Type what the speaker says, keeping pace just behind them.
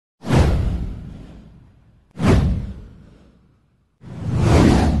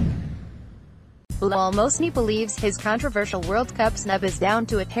Bilel Mohsni believes his controversial World Cup snub is down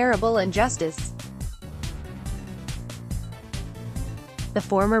to a terrible injustice. The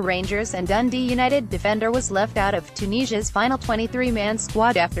former Rangers and Dundee United defender was left out of Tunisia's final 23-man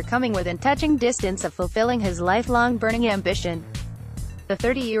squad after coming within touching distance of fulfilling his lifelong burning ambition. The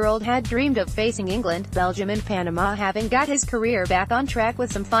 30-year-old had dreamed of facing England, Belgium and Panama, having got his career back on track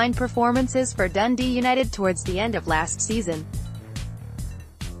with some fine performances for Dundee United towards the end of last season.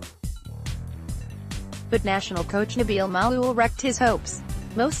 But national coach Nabil Maaloul wrecked his hopes.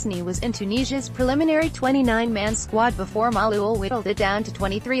 Mohsni was in Tunisia's preliminary 29-man squad before Maaloul whittled it down to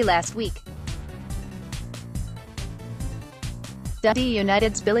 23 last week. Dundee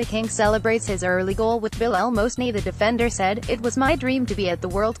United's Billy King celebrates his early goal with Bilel Mohsni. The defender said, "It was my dream to be at the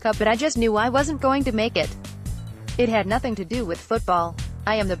World Cup, but I just knew I wasn't going to make it. It had nothing to do with football.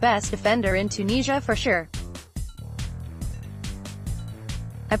 I am the best defender in Tunisia for sure.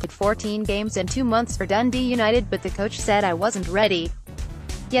 I played 14 games in 2 months for Dundee United, but the coach said I wasn't ready.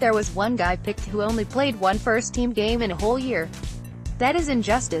 Yet there was one guy picked who only played one first-team game in a whole year. That is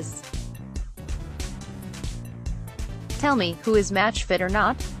injustice. Tell me, who is match fit or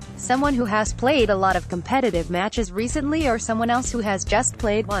not? Someone who has played a lot of competitive matches recently, or someone else who has just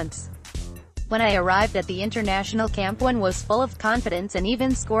played once?" When I arrived at the international camp, one was full of confidence and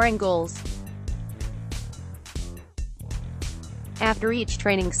even scoring goals. After each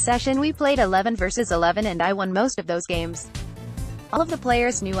training session we played 11 versus 11 and I won most of those games. All of the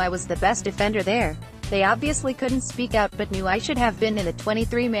players knew I was the best defender there. They obviously couldn't speak out but knew I should have been in the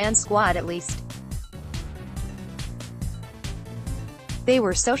 23-man squad at least. They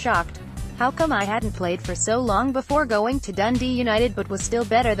were so shocked. How come I hadn't played for so long before going to Dundee United but was still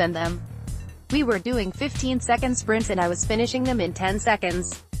better than them? We were doing 15-second sprints and I was finishing them in 10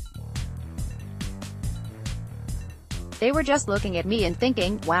 seconds. They were just looking at me and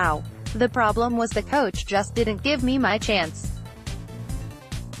thinking, wow. The problem was the coach just didn't give me my chance.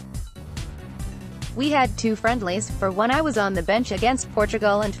 We had 2 friendlies. For one I was on the bench against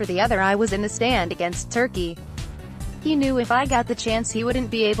Portugal and for the other I was in the stand against Turkey. He knew if I got the chance he wouldn't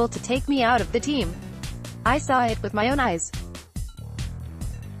be able to take me out of the team. I saw it with my own eyes.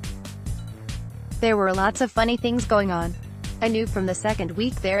 There were lots of funny things going on. I knew from the second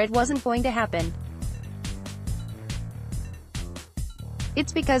week there it wasn't going to happen.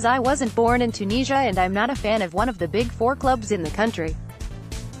 It's because I wasn't born in Tunisia and I'm not a fan of one of the big 4 clubs in the country.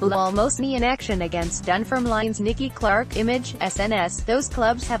 Bilel Mohsni in action against Dunfermline's Nicky Clark image, SNS. Those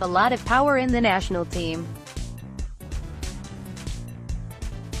clubs have a lot of power in the national team.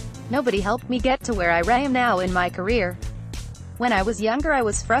 Nobody helped me get to where I am now in my career. When I was younger I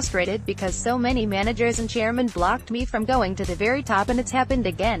was frustrated because so many managers and chairmen blocked me from going to the very top, and it's happened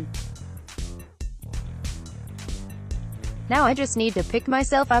again. Now I just need to pick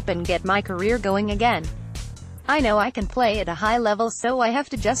myself up and get my career going again. I know I can play at a high level, so I have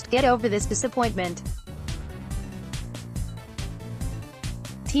to just get over this disappointment.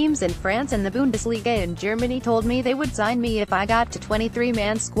 Teams in France and the Bundesliga in Germany told me they would sign me if I got to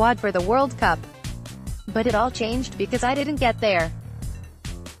 23-man squad for the World Cup. But it all changed because I didn't get there.